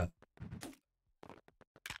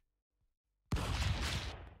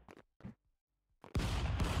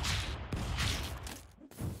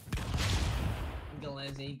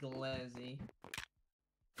 Glazzy.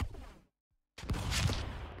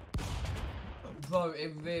 Bro,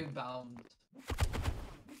 it rebound.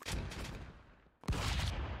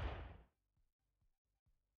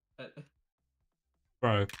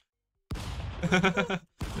 Bro.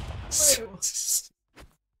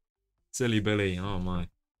 Silly Billy, oh my.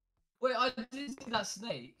 Wait, I didn't see that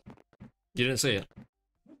snake. You didn't see it?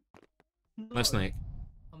 No snake.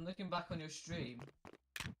 I'm looking back on your stream.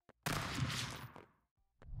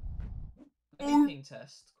 Let me ping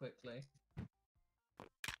test quickly.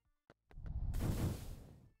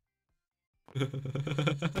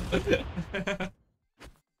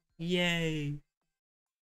 Yay.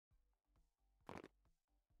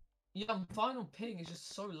 Yeah, final ping is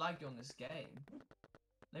just so laggy on this game.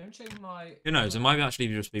 Let me check my. Who knows? It might actually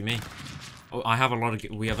just be me. Oh,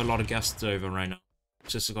 we have a lot of guests over right now.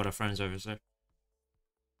 Sister's got her friends over, so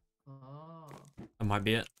Ah, that might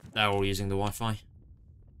be it. They're all using the Wi-Fi.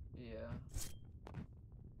 yeah.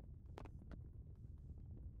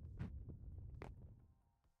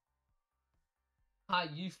 Hi,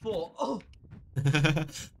 you four. Oh,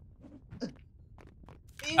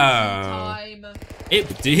 in time.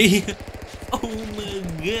 Ipty. Oh my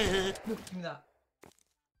god. Look at that.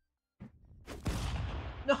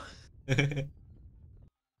 No.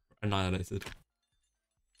 Annihilated.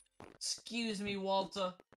 Excuse me,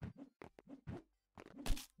 Walter.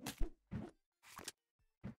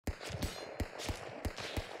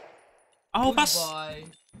 Oh, that's. Goodbye.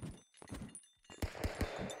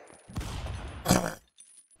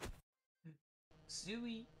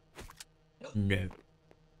 Suey. No.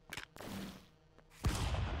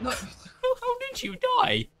 No. How did you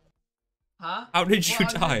die? Huh? How did you Well,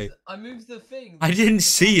 die? I moved the thing. I didn't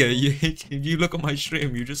see it. You look at my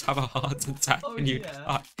stream, you just have a heart attack Oh, and you yeah.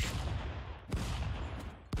 die.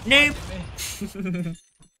 Nope. Jimmy.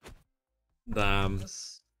 Damn.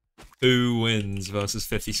 Yes. Who wins versus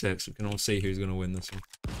 56? We can all see who's gonna win this one.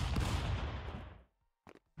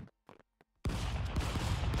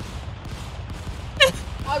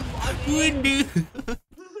 I'm in.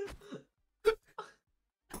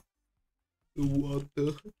 What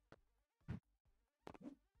the?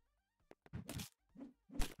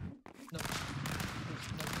 No.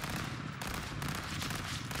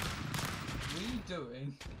 What are you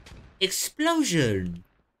doing? Explosion!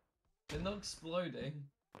 They're not exploding.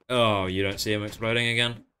 Oh, you don't see him exploding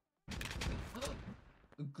again?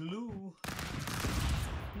 Glue.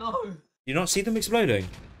 No. You not see them exploding?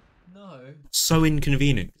 No. So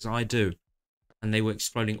inconvenient, because I do. And they were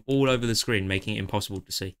exploding all over the screen, making it impossible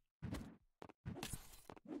to see.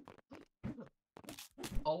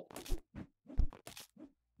 Oh.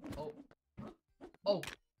 Oh. Oh.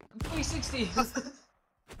 360.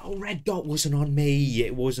 Oh, red dot wasn't on me.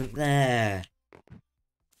 It wasn't there.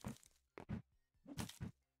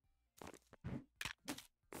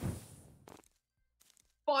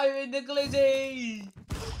 Fire in the glizzy.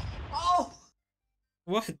 Oh.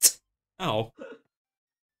 What? Ow.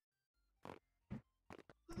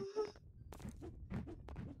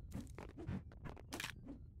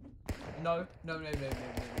 No. No. No. No. No. No.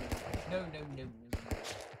 No. No. No. No.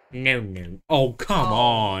 No, no. Oh, come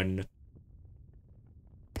on.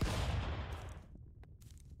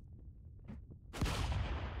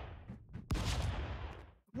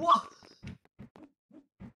 What?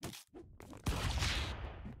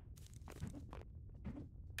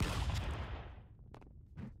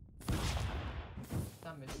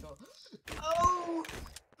 Damn it, shot. Oh!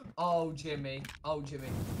 Oh, Jimmy. Oh, Jimmy.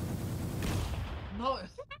 No.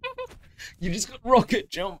 You just got rocket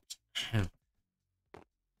jumped.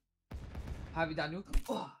 Harry Daniel.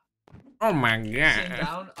 Oh. Oh my Sit god.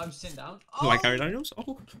 down. I'm sitting down. Oh. Like Harry Daniels?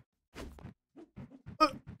 Oh.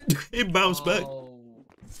 It bounced back. Oh.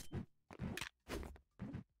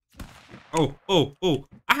 Oh, oh, oh.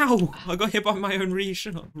 Ow! I got hit by my own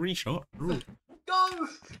reshot. Reshot? Ooh. Go!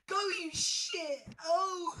 Go, you shit!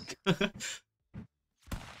 Oh!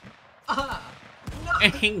 Ah! No!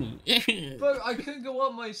 Bro, I couldn't go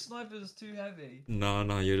up. My sniper's too heavy. No,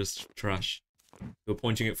 no, you're just trash. You're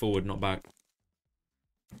pointing it forward, not back.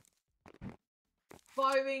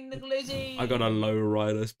 Firing the glizzy! I got a low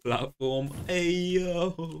riders platform. Hey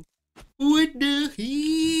yo! What the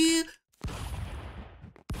hell?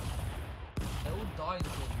 They all died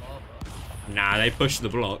from lava. Nah, they pushed the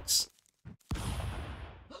blocks.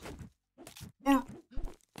 No!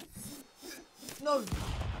 No!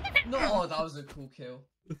 Oh, that was a cool kill.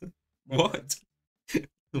 What?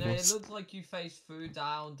 No, it looked like you faced through,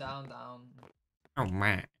 down, down, down. Oh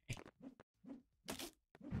man.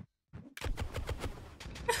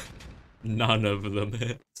 None of them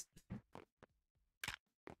hit.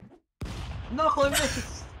 No, I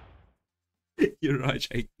missed! You're right,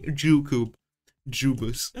 Jake. Jukub.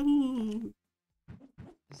 Jubus. Ooh.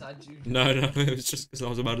 Is that you? No, no, it was just because I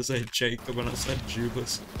was about to say Jacob when I said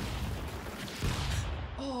Jubus.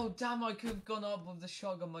 Oh, damn, I could have gone up with the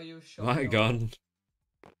shotgun while you were shotgun. That gun.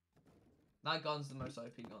 That gun's the most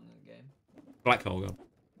OP gun in the game. Black hole gun.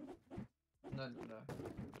 No, no, no.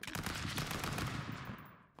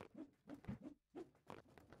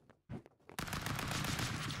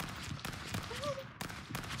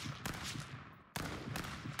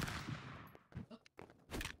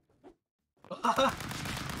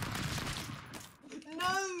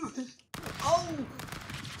 No! Oh!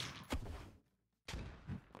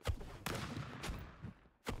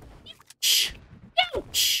 Shh.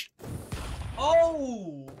 Ouch.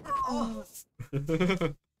 Oh! Oh!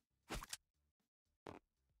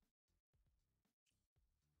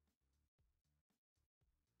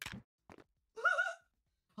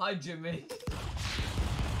 Hi, Jimmy.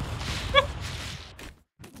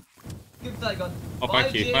 Give that gun. Oh, Bye,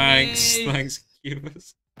 thank you. Jimmy. Thanks,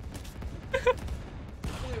 Cubus.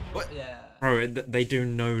 What? Yeah. Bro, they do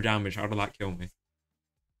no damage. How did that kill me?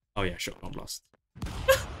 Oh yeah, shotgun blast.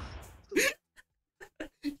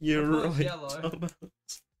 You're I thought it was right. yellow. dumbass.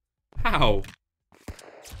 How?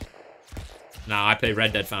 Nah, I play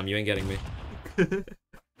Red Dead, fam. You ain't getting me.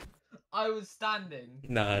 I was standing.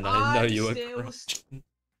 No, no, I'm you were still crouching.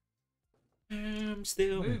 I'm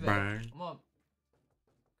still Move it. burned. Come on.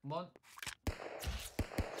 Come on.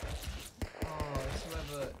 Oh, it's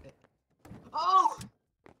whoever. Oh!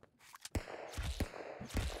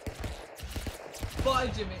 Bye,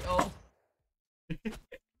 Jimmy. Oh.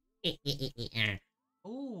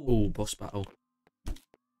 Ooh. Oh, boss battle.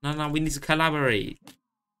 No, no, we need to collaborate.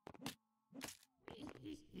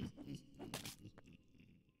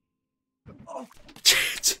 Oh.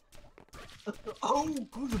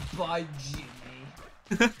 Goodbye, Jimmy.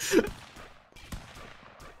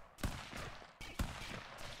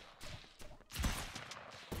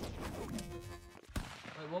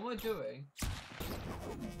 Wait, what am I doing?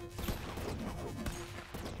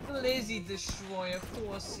 Lazy Destroyer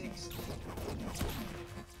 460.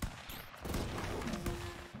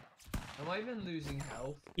 Am I even losing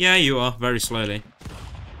health? Yeah, you are, very slowly.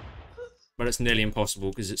 But it's nearly impossible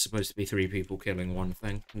because it's supposed to be 3 people killing one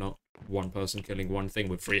thing, not one person killing one thing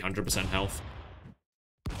with 300% health.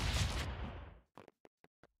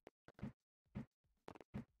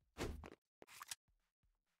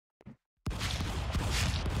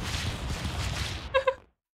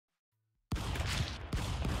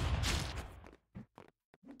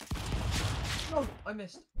 Oh, I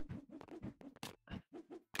missed.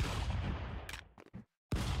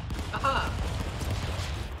 Aha!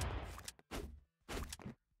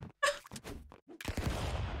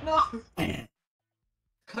 No! Yeah.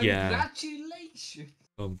 Congratulations!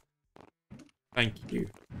 Thank you.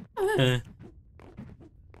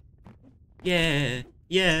 Yeah,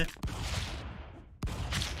 yeah.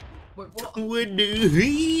 Wait, what? What do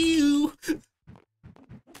you?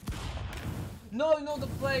 No, not the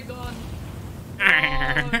flare gun!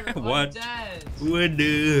 No, What? I'm dead. What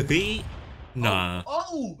do he? Nah.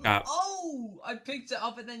 Oh! Ah. Oh! I picked it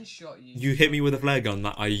up and then shot you. You hit me with a flare gun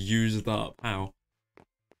that I used up. How?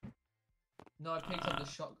 No, I picked up the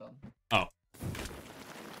shotgun. Oh.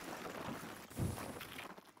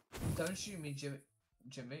 Don't shoot me, Jimmy.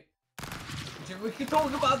 Jimmy, we can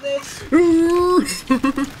talk about this!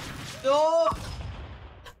 No!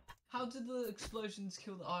 How did the explosions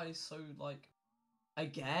kill the eyes so, like,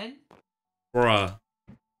 again? Bruh.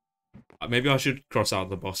 Maybe I should cross out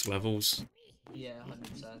the boss levels. Yeah,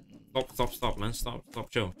 100%. Stop, man. Stop,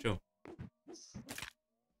 chill.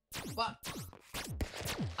 What?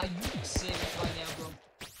 Are you serious right now,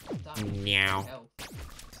 bro? Damn. Meow. Hell.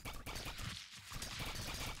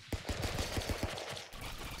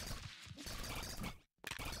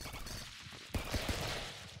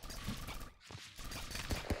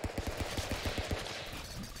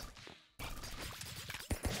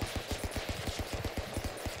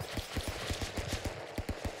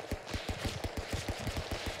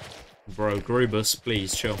 Bro, Grubus,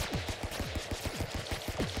 please chill.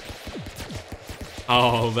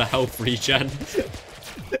 Oh, the health regen.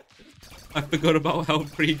 I forgot about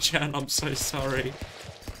health regen. I'm so sorry.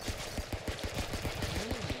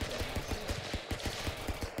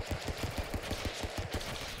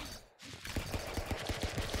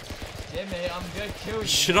 Jimmy, I'm gonna kill you.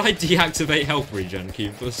 Should I deactivate health regen,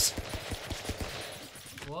 Kubus?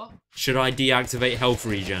 What? Should I deactivate health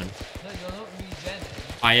regen? No, you're not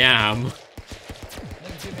regenning. I am. No,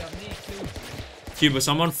 Jimmy, I've nearly killed you. Kubus,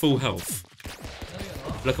 I'm on full health. No,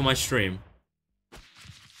 you're not. Look at my stream.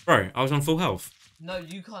 Bro, I was on full health. No,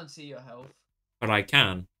 you can't see your health. But I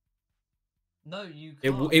can. No, you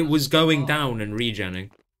can't. It was going Oh. down and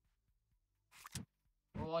regenning.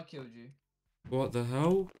 Oh, I killed you. What the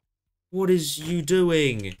hell? What is you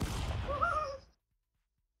doing?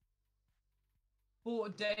 Fought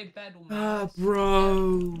a dead battle, Ah, man.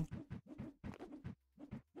 bro.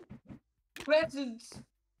 Presents.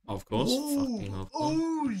 Of course. Ooh, Fucking of course.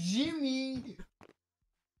 ooh, Jimmy.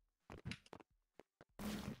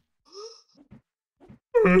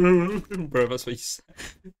 Bro, that's what you said.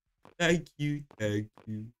 Thank you.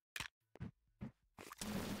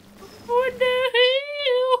 What the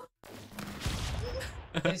hell?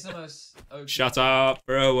 It's the most. Okay. Shut up,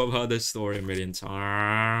 bro. I've heard this story a million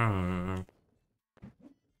times.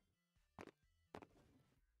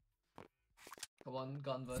 Come on,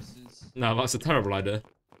 gun versus. No, that's a terrible idea.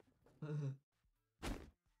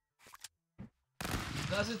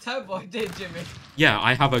 That's a terrible idea, Jimmy. Yeah,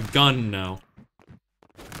 I have a gun now.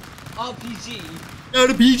 RPG. Not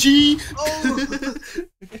a PG! Oh!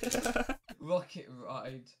 Rocket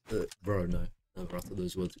ride. Bro, no. Never utter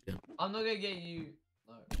those words again. I'm not gonna get you.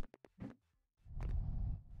 No.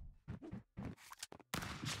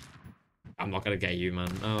 I'm not gonna get you, man.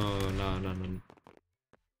 Oh, no.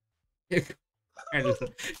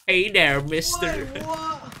 Hey there, mister. Wait,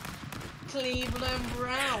 what? Cleveland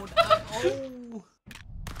Brown. Oh.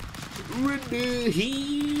 What the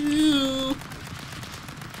hell?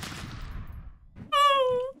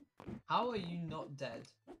 How are you not dead?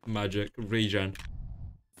 Magic. Regen.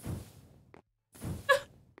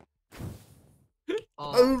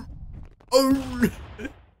 Oh. Oh!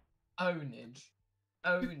 Ownage.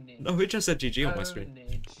 Ownage. No, it just said GG on my screen.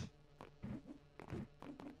 Ownage.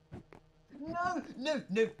 No.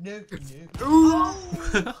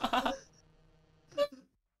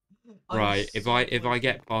 Right, if I'm I so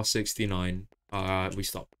get past 69, We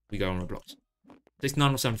stop. We go on Roblox.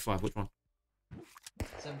 69 or 75, which one?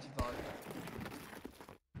 75.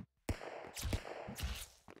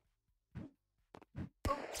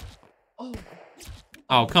 Oh.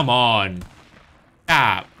 Oh, come on.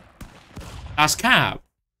 Cap. That's Cap.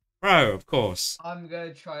 Bro, of course. I'm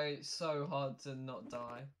gonna try so hard to not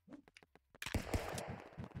die.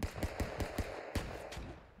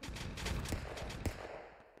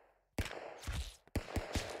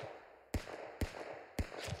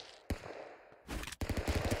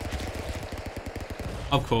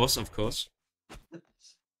 Of course, of course.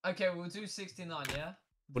 Okay, we'll do 69, yeah?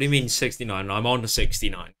 What do you mean 69? I'm on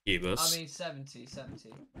 69, Kubus. I mean 70, 70.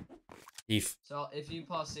 If, So if you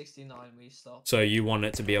pass 69, we stop. so you want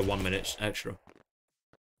it to be a 1 minute extra.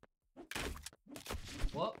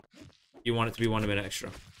 What? You want it to be 1 minute extra.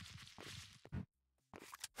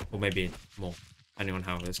 Or maybe more, depending on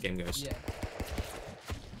how this game goes. Yeah.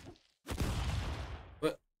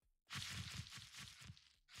 What?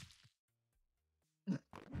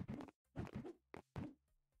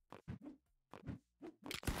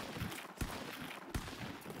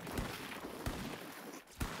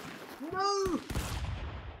 No!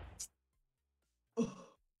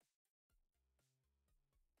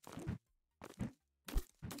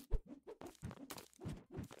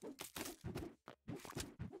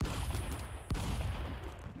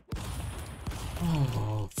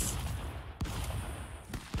 Oh,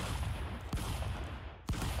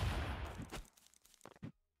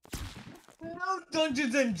 No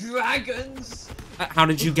Dungeons and Dragons! how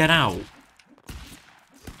did you get out?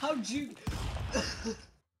 How'd you...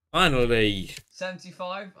 Finally.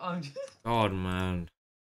 75? I'm just... God, man.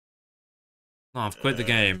 No, I've quit the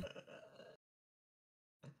game.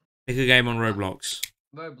 Pick a game on Roblox.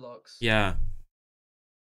 Roblox. Yeah.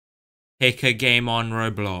 Pick a game on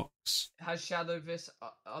Roblox. Has Shadowvis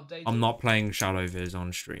updated? I'm not playing Shadow Viz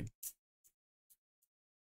on stream.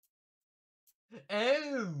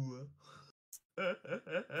 Ew!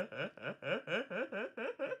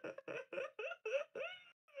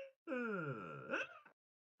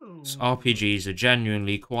 RPGs are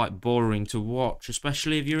genuinely quite boring to watch,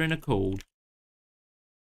 especially if you're in a cold.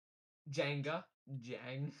 Jenga.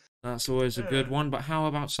 Jang. That's always a good one, but how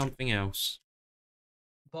about something else?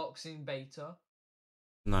 Boxing beta.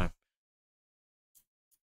 No.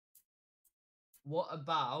 What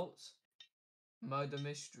about Murder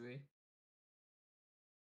Mystery?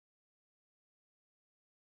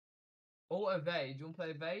 Or Evade. Do you want to play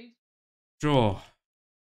Evade? Sure.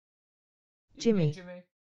 Jimmy. Jimmy.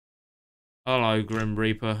 Hello, Grim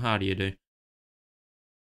Reaper. How do you do?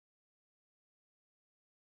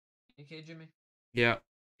 You okay, Jimmy? Yeah.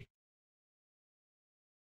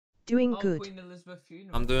 Doing Oh, good. Queen Elizabeth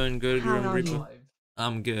funeral. I'm doing good, How Grim are Reaper. you? Live.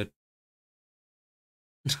 I'm good.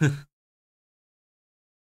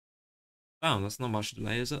 Wow, that's not much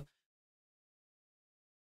delay, is it?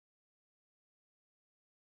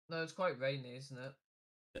 No, it's quite rainy, isn't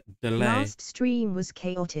it? Delay. Last stream was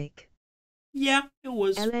chaotic. Yeah, it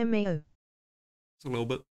was. LMAO. It's a little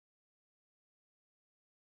bit.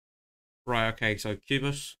 Right, okay, so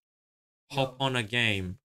Kubus, hop Yeah. on a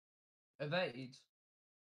game. Evade.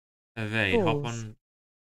 Evade, hop Balls. on.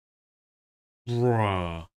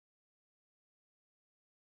 Bruh.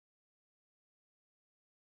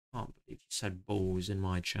 Can't believe you said balls in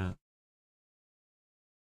my chat.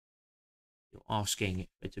 You're asking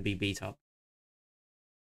for it to be beat up.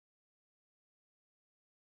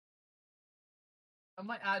 I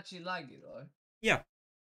might actually lag you though. Yeah.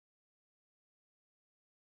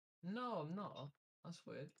 No, I'm not. That's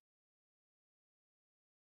weird.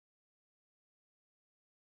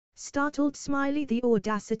 Startled smiley, the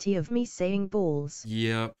audacity of me saying balls.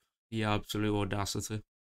 Yep. The absolute audacity.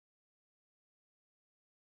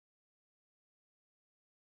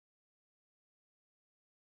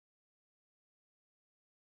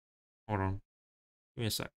 Hold on. Give me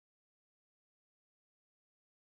a sec.